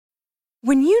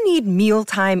When you need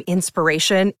mealtime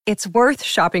inspiration, it's worth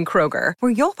shopping Kroger,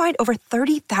 where you'll find over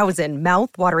 30,000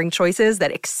 mouth-watering choices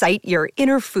that excite your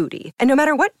inner foodie. And no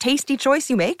matter what tasty choice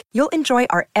you make, you'll enjoy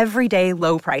our everyday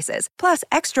low prices, plus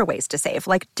extra ways to save,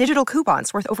 like digital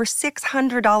coupons worth over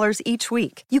 $600 each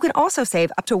week. You can also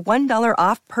save up to $1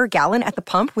 off per gallon at the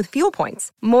pump with fuel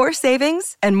points. More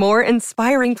savings and more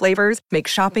inspiring flavors make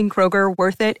shopping Kroger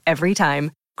worth it every time.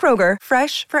 Kroger,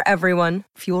 fresh for everyone.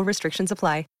 Fuel restrictions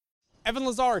apply. Evan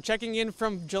Lazar checking in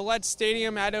from Gillette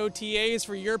Stadium at OTAs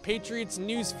for your Patriots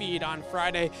news feed on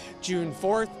Friday, June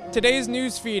 4th. Today's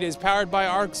news feed is powered by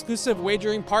our exclusive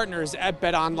wagering partners at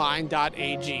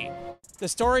betonline.ag. The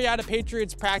story out of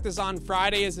Patriots practice on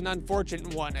Friday is an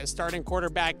unfortunate one, as starting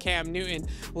quarterback Cam Newton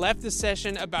left the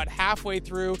session about halfway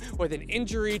through with an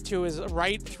injury to his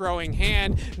right throwing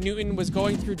hand. Newton was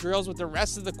going through drills with the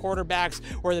rest of the quarterbacks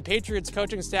where the Patriots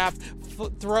coaching staff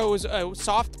throws a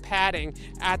soft padding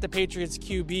at the Patriots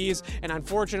QBs, and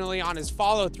unfortunately on his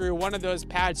follow-through, one of those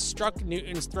pads struck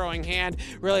Newton's throwing hand.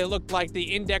 Really, it looked like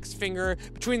the index finger,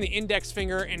 between the index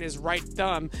finger and his right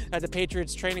thumb, that the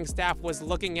Patriots training staff was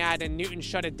looking at, and Newton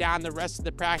shut it down the rest of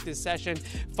the practice session.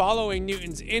 Following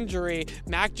Newton's injury,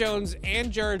 Mac Jones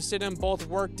and Jarrett Stidham both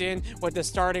worked in with the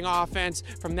starting offense.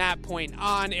 From that point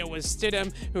on, it was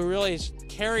Stidham who really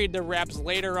carried the reps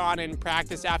later on in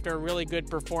practice after a really good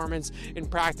performance in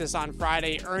practice on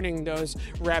Friday, earning those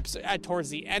reps towards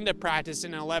the end of practice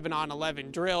in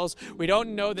 11-on-11 drills. We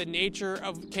don't know the nature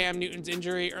of Cam Newton's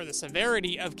injury or the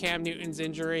severity of Cam Newton's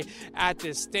injury at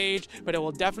this stage, but it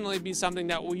will definitely be something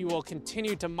that we will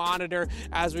continue to monitor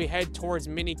as we head towards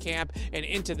minicamp and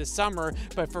into the summer.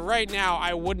 But for right now,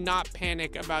 I would not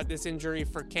panic about this injury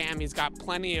for Cam. He's got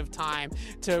plenty of time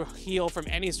to heal from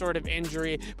any sort of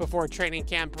injury before training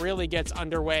camp really gets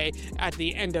underway at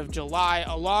the end of July.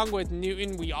 Along with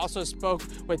Newton, we also spoke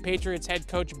with Patriots head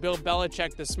coach Bill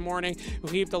Belichick this morning, who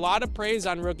heaped a lot of praise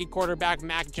on rookie quarterback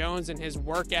Mac Jones and his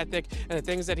work ethic and the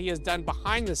things that he has done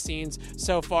behind the scenes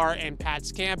so far in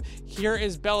Pat's camp. Here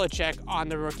is Belichick on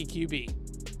the rookie QB.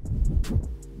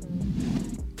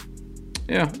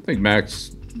 Yeah, I think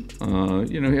Max,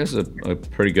 he has a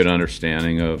pretty good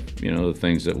understanding of, the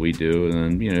things that we do, and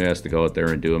then, he has to go out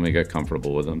there and do them and get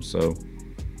comfortable with them. So,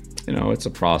 it's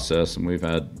a process, and we've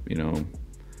had,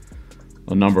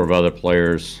 a number of other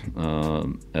players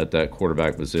at that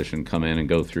quarterback position come in and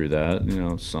go through that.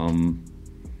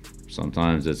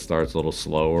 Sometimes it starts a little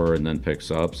slower and then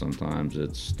picks up. Sometimes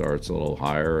it starts a little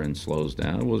higher and slows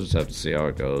down. We'll just have to see how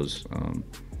it goes.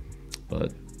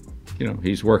 But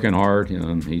he's working hard.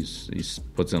 He's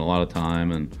puts in a lot of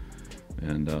time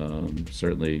and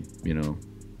certainly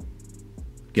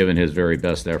given his very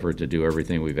best effort to do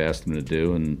everything we've asked him to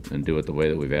do and do it the way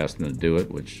that we've asked him to do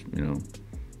it, which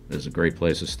is a great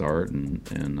place to start. And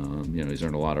he's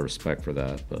earned a lot of respect for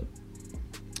that. But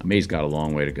he's got a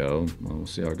long way to go. We'll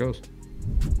see how it goes.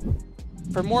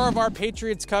 For more of our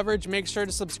Patriots coverage, make sure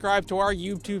to subscribe to our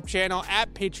YouTube channel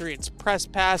at Patriots Press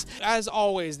Pass. As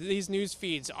always, these news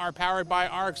feeds are powered by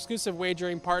our exclusive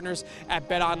wagering partners at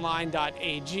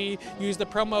betonline.ag. Use the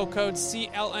promo code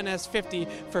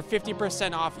CLNS50 for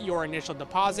 50% off your initial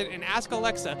deposit, and ask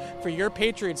Alexa for your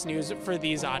Patriots news for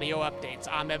these audio updates.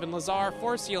 I'm Evan Lazar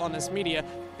for CLNS Media.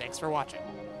 Thanks for watching.